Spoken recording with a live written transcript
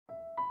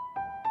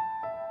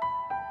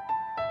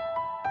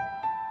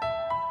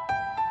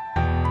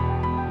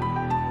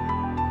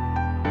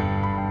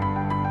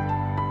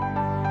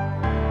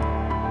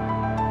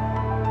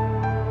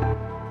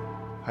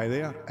Hi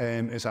there,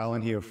 it's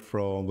Allan here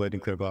from Linn,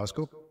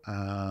 Glasgow.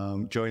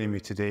 Joining me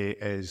today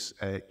is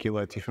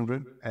Gilad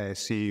Tiefenbrun,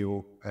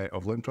 CEO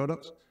of Linn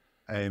Products.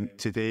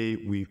 Today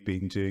we've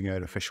been doing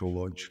our official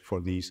launch for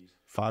these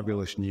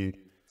fabulous new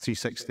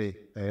 360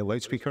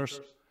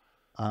 loudspeakers.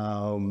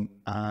 And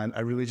I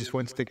really just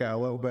wanted to get a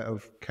little bit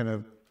of kind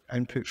of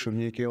input from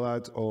you,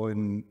 Gilad,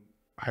 on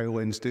how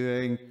Linn's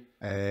doing,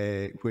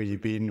 where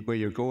you've been, where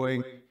you're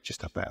going,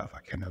 just a bit of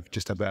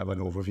an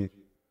overview.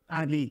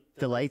 I'd be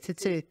delighted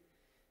to.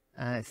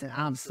 It's an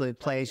absolute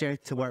pleasure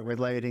to work with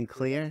Loud and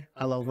Clear.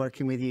 I love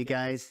working with you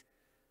guys.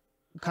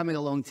 Coming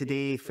along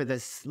today for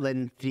this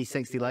Linn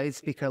 360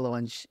 loudspeaker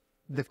launch,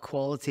 the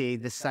quality,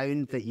 the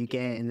sound that you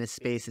get in this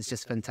space is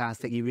just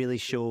fantastic. You really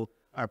show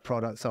our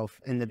products off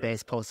in the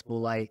best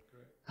possible light.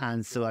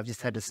 And so I've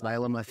just had a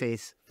smile on my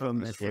face from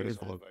this.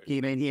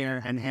 Came in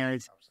here and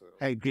heard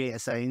how great a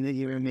sound that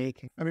you were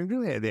making. I mean,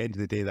 really, at the end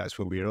of the day, that's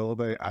what we're all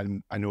about.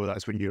 And I know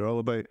that's what you're all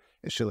about.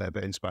 It's really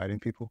about inspiring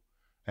people.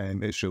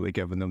 It's really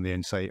giving them the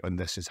insight on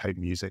this is how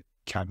music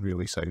can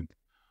really sound.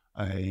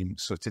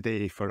 So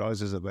today for us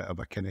is a bit of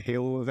a kind of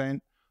halo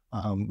event.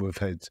 We've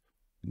had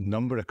a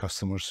number of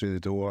customers through the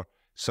door,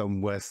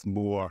 some with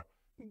more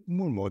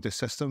modest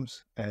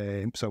systems,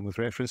 some with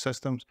reference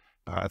systems.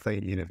 But I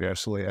think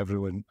universally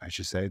everyone, as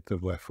you said,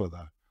 they've left with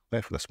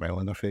a smile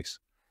on their face,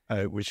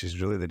 which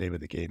is really the name of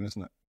the game,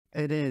 isn't it?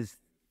 It is.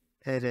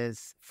 It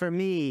is. For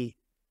me,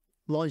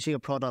 launching a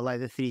product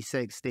like the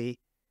 360,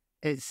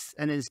 it's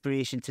an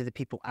inspiration to the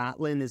people at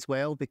Linn as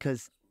well,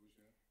 because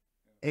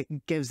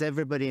it gives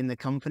everybody in the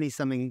company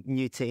something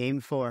new to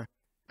aim for.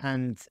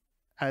 And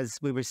as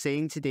we were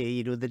saying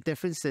today, the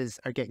differences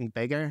are getting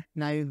bigger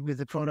now with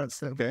the products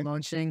that we're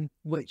launching.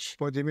 Which,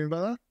 what do you mean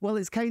by that? Well,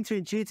 it's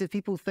counterintuitive.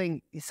 People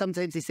think,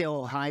 sometimes they say,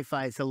 oh,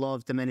 hi-fi, it's a law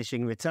of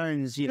diminishing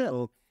returns. You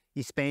know,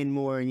 you spend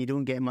more and you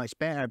don't get much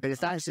better. But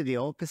it's actually the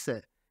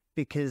opposite,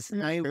 because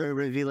now we're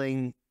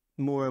revealing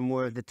more and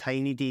more of the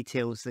tiny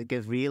details that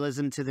give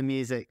realism to the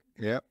music.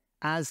 Yeah.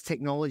 As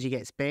technology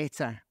gets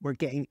better, we're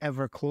getting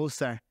ever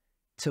closer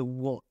to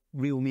what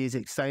real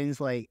music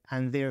sounds like,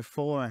 and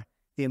therefore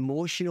the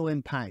emotional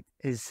impact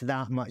is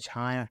that much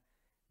higher.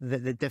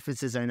 That the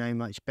differences are now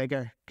much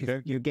bigger,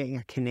 because you're getting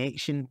a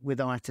connection with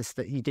artists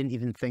that you didn't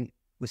even think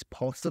was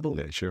possible.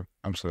 Yeah, sure,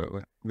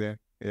 absolutely. Yeah,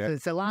 yeah. So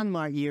it's a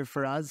landmark year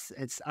for us.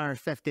 It's our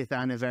 50th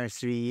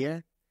anniversary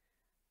year.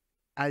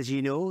 As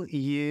you know,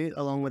 you,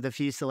 along with a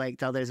few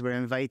select others, were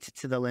invited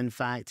to the Linn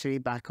factory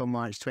back on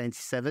March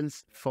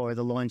 27th for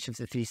the launch of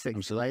the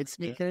 360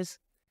 loudspeakers.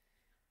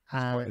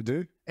 What to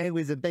do. It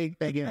was a big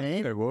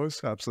event. It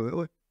was,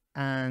 absolutely.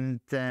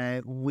 And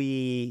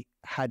we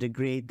had a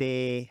great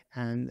day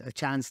and a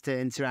chance to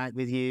interact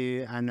with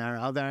you and our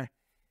other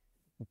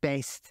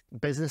best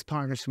business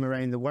partners from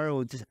around the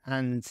world.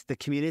 And the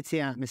community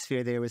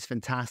atmosphere there was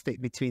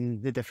fantastic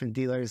between the different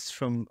dealers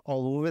from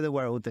all over the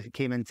world that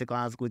came into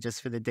Glasgow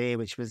just for the day,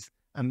 which was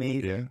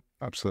amazing. Yeah,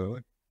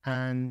 absolutely.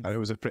 And it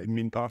was a pretty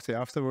mean party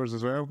afterwards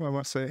as well, I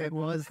must say. It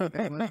was.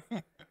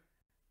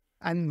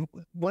 And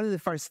one of the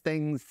first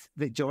things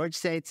that George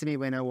said to me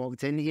when I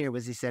walked in here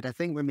was, he said, I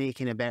think we're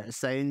making a better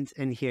sound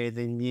in here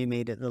than you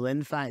made at the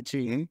Linn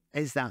factory.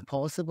 Is that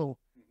possible?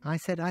 I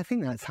said, I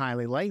think that's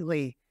highly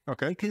likely.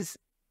 Okay. Because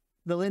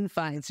the Linn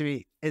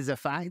factory is a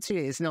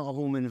factory. It's not a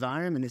home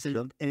environment. It's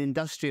an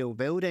industrial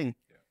building.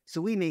 Yeah.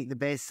 So we make the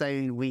best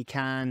sound we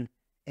can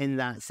in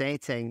that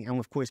setting. And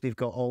of course, we've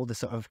got all the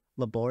sort of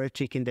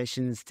laboratory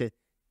conditions to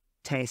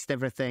test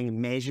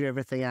everything, measure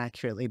everything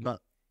accurately.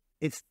 But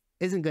it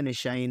isn't going to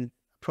shine.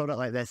 A product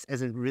like this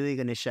isn't really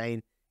going to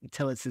shine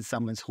until it's in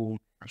someone's home,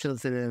 until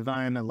it's in an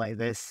environment like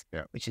this,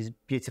 which is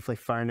beautifully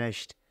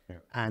furnished.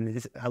 And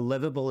it's a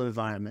livable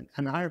environment.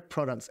 And our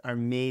products are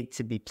made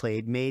to be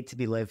played, made to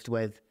be lived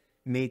with,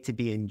 made to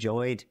be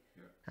enjoyed.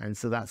 And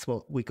so that's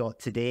what we got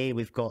today.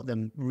 We've got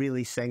them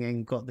really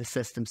singing, got the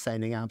system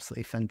sounding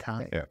absolutely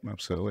fantastic. Yeah,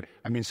 absolutely.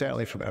 I mean,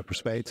 certainly from our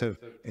perspective,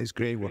 it's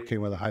great working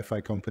with a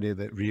hi-fi company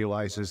that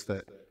realises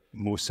that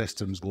most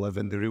systems live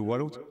in the real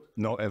world.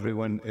 Not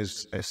everyone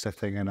is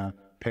sitting in a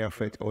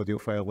perfect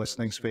audiophile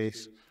listening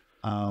space.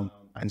 And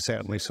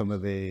certainly some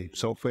of the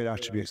software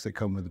attributes that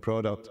come with the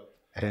product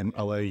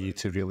allow you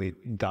to really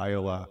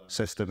dial a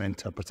system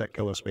into a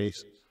particular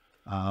space.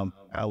 It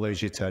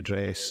allows you to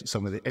address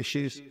some of the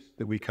issues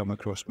that we come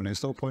across from an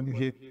install point of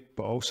view,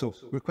 but also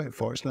we're quite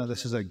fortunate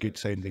this is a good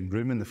sounding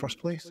room in the first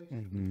place.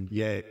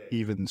 Yeah,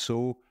 even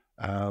so,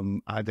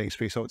 adding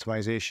space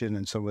optimization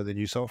and some of the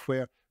new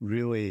software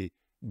really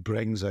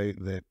brings out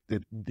the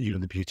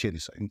beauty of the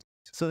sound.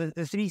 So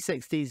the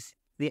 360s,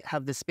 they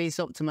have the space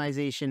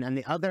optimization, and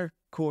the other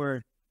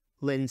core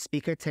Linn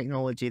speaker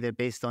technology they're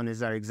based on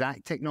is our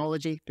exact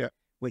technology,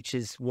 which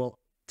is what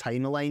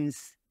time aligns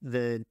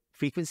the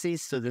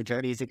frequencies so the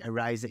music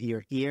arrives at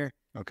your ear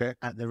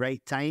at the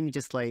right time,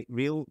 just like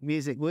real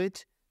music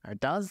would or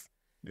does.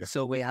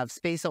 So we have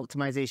space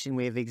optimization,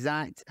 we have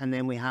exact, and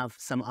then we have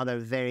some other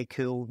very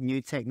cool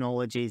new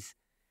technologies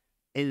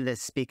in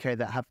this speaker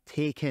that have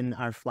taken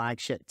our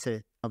flagship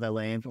to another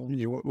level.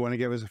 You want to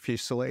give us a few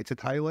selected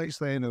highlights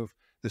then of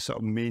the sort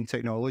of main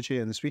technology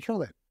in the speaker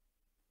then?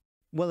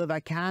 Well, if I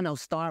can, I'll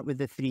start with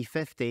the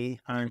 350,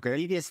 our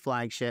previous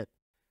flagship,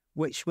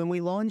 which when we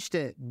launched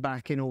it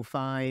back in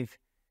 05,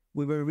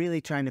 we were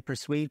really trying to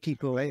persuade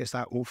people. Right, is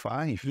that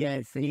 05?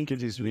 Yes.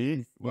 Goodness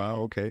me.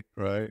 Wow, okay,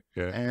 right,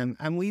 yeah.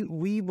 And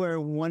we were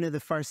one of the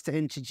first to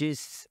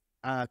introduce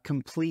a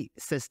complete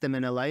system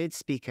in a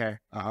loudspeaker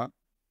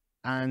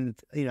and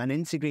an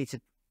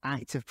integrated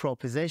active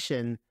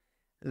proposition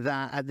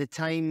that at the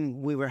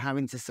time we were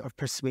having to sort of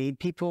persuade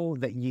people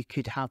that you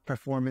could have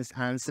performance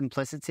and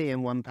simplicity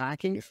in one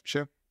package.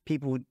 Sure.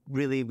 People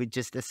would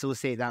just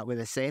associate that with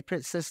a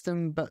separate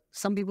system, but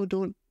some people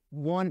don't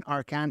want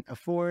or can't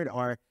afford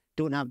or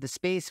don't have the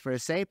space for a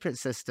separate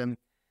system.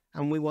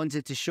 And we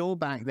wanted to show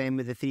back then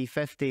with the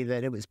 350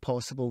 that it was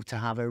possible to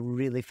have a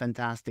really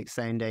fantastic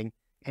sounding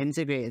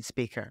integrated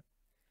speaker.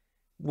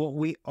 What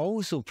we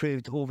also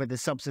proved over the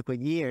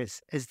subsequent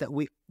years is that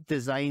we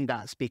designed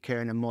that speaker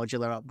in a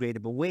modular,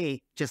 upgradable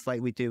way, just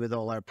like we do with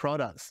all our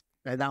products.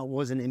 Now, that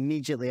wasn't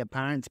immediately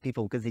apparent to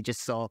people because they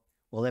just saw,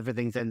 well,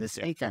 everything's in the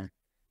speaker.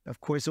 Of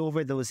course,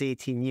 over those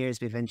 18 years,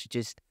 we've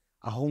introduced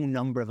a whole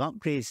number of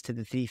upgrades to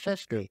the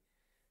 350.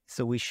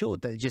 So we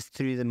showed that just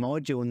through the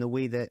module and the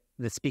way that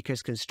the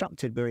speaker's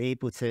constructed, we're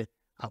able to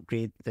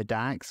upgrade the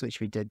DACs, which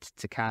we did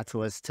to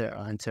Catalyst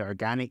and to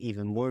Organic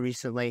even more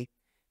recently.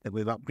 That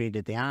we've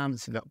upgraded the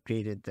amps, we've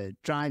upgraded the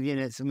drive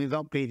units, and we've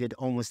upgraded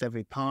almost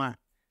every part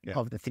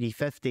of the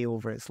 350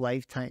 over its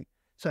lifetime.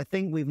 So I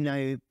think we've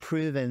now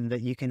proven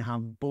that you can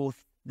have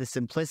both the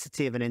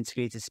simplicity of an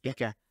integrated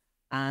speaker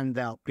and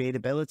the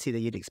upgradability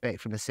that you'd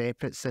expect from a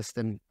separate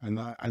system. And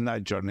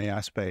that journey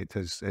aspect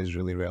is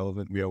really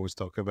relevant. We always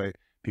talk about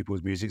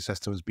people's music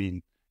systems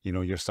being,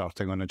 you're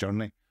starting on a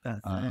journey.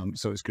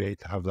 So it's great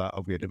to have that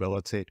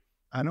upgradability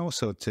and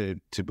also to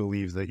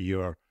believe that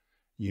you're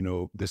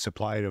the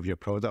supplier of your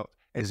product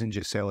isn't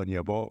just selling you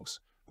a box.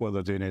 What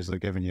they're doing is they're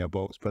giving you a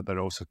box, but they're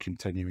also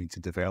continuing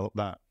to develop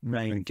that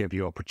and give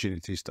you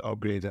opportunities to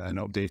upgrade it and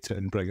update it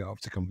and bring it up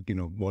to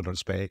modern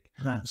spec.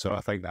 So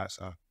I think that's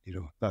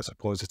a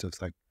positive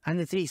thing. And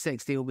the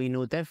 360 will be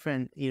no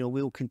different.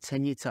 We'll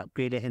continue to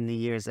upgrade it in the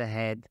years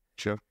ahead.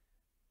 Sure.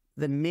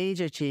 The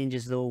major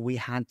changes, though, we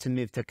had to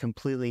move to a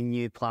completely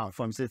new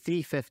platform. So the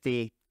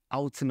 350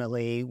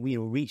 ultimately,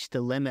 reached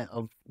the limit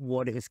of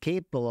what it was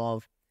capable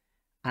of.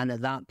 And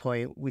at that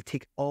point, we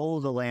take all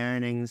the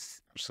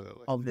learnings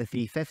of the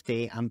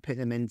 350 and put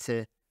them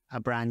into a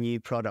brand new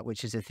product,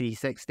 which is a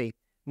 360.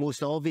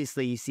 Most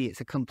obviously, you see it's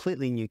a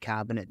completely new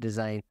cabinet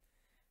design.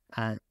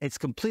 It's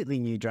completely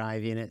new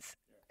drive units.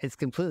 It's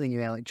completely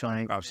new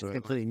electronics. Absolutely.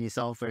 It's completely new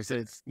software. So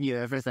it's new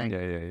everything.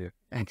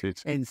 Yeah.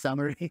 In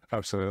summary.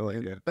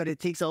 Absolutely, yeah. But it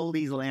takes all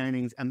these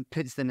learnings and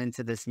puts them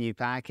into this new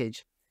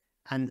package.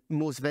 And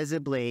most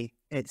visibly,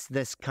 it's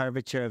this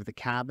curvature of the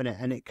cabinet,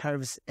 and it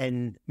curves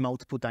in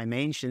multiple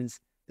dimensions.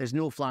 There's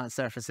no flat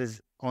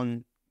surfaces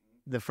on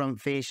the front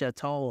fascia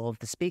at all of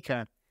the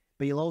speaker,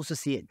 but you'll also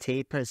see it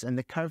tapers, and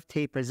the curve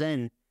tapers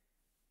in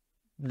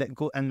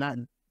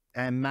that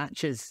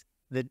matches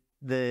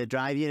the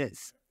drive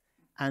units,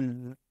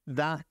 and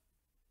that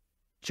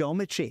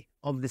geometry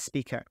of the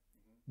speaker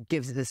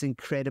gives it this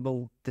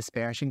incredible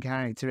dispersion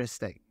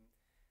characteristic,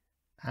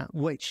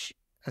 which,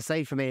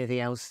 aside from anything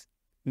else,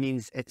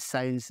 means it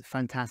sounds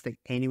fantastic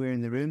anywhere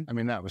in the room. I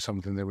mean, that was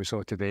something that we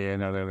saw today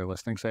in our early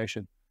listening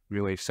session,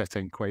 really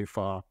sitting quite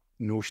far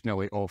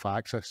notionally off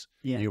axis.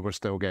 You were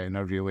still getting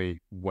a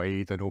really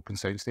wide and open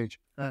soundstage.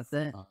 That's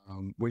it.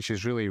 Which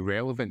is really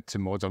relevant to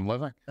modern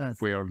living,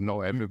 where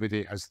not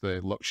everybody has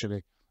the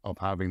luxury of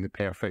having the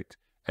perfect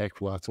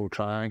equilateral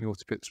triangle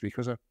to put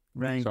speakers in.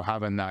 Right. So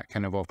having that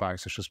kind of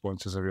off-axis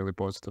response is a really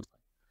positive thing.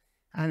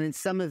 And in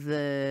some of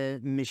the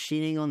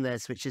machining on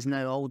this, which is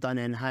now all done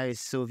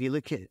in-house, so if you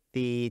look at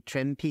the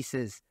trim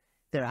pieces,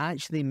 they're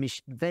actually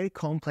very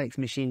complex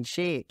machine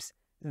shapes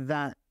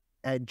that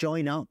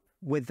join up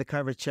with the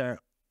curvature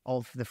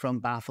of the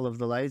front baffle of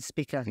the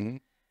loudspeaker.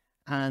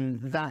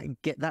 And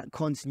that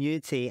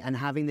continuity and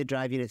having the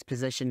drive units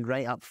positioned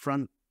right up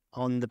front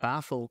on the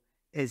baffle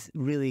is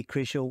really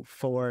crucial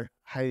for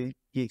how you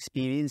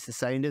experience the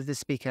sound of the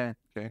speaker.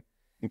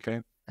 Okay.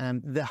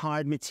 The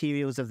hard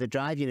materials of the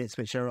drive units,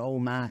 which are all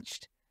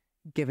matched,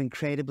 give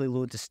incredibly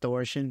low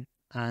distortion.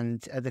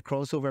 And at the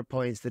crossover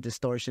points, the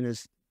distortion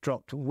is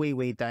dropped way,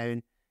 way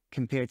down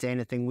compared to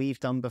anything we've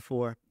done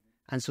before.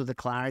 And so the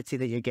clarity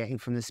that you're getting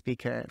from the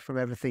speaker, from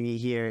everything you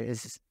hear,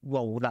 is,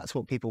 well, that's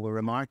what people were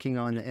remarking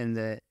on in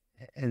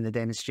the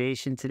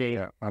demonstration today.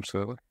 Yeah,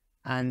 absolutely.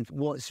 And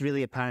what's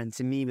really apparent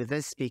to me with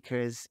this speaker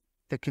is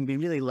there can be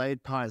really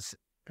loud parts,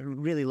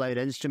 really loud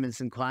instruments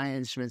and quiet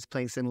instruments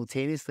playing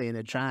simultaneously in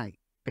a track.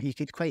 But you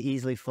could quite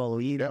easily follow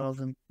either of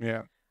them.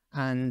 Yeah.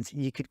 And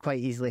you could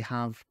quite easily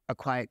have a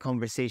quiet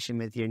conversation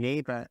with your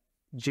neighbour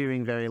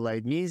during very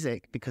loud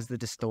music because the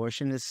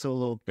distortion is so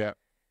low. Yeah.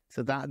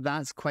 So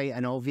that's quite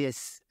an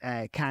obvious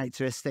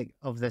characteristic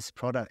of this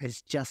product,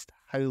 is just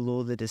how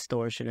low the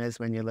distortion is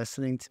when you're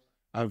listening to.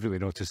 I've really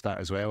noticed that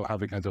as well,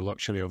 having had the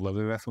luxury of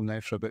living with them now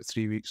for about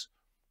 3 weeks.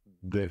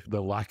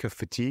 The lack of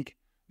fatigue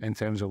in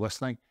terms of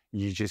listening.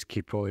 You just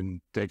keep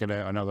on digging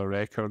out another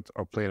record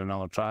or playing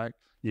another track.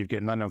 You've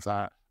got none of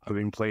that. I've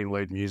been playing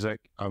loud music.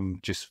 I'm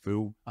just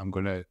full. I'm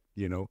going to,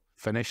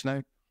 finish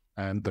now.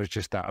 And there's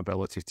just that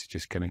ability to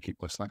just kind of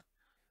keep listening.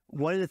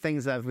 One of the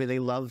things that I've really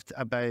loved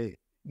about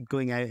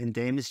going out and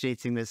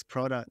demonstrating this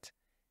product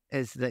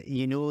is that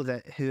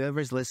that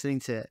whoever's listening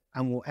to it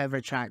and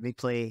whatever track they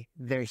play,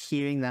 they're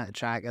hearing that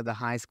track at the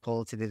highest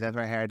quality they've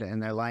ever heard it in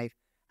their life.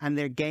 And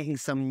they're getting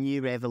some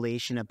new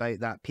revelation about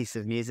that piece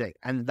of music.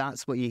 And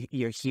that's what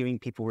you're hearing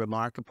people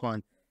remark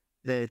upon.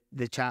 The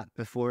chap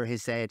before who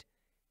said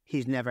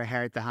he's never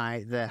heard the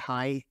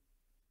high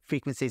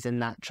frequencies in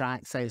that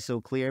track sound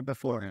so clear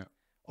before. Yeah.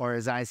 Or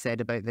as I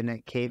said about the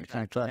Nick Cave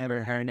track, I've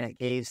never heard Nick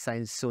Cave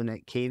sound so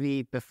Nick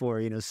Cavey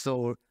before,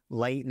 so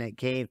light Nick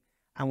Cave.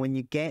 And when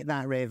you get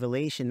that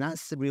revelation,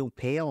 that's the real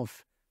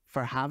payoff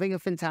for having a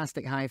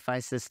fantastic hi-fi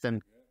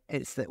system.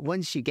 It's that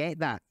once you get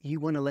that, you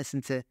want to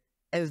listen to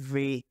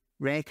every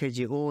record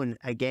you own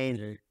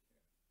again.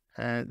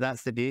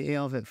 That's the beauty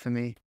of it for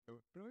me.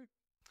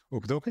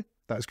 Okay,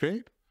 that's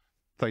great.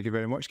 Thank you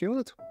very much,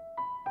 Gilad.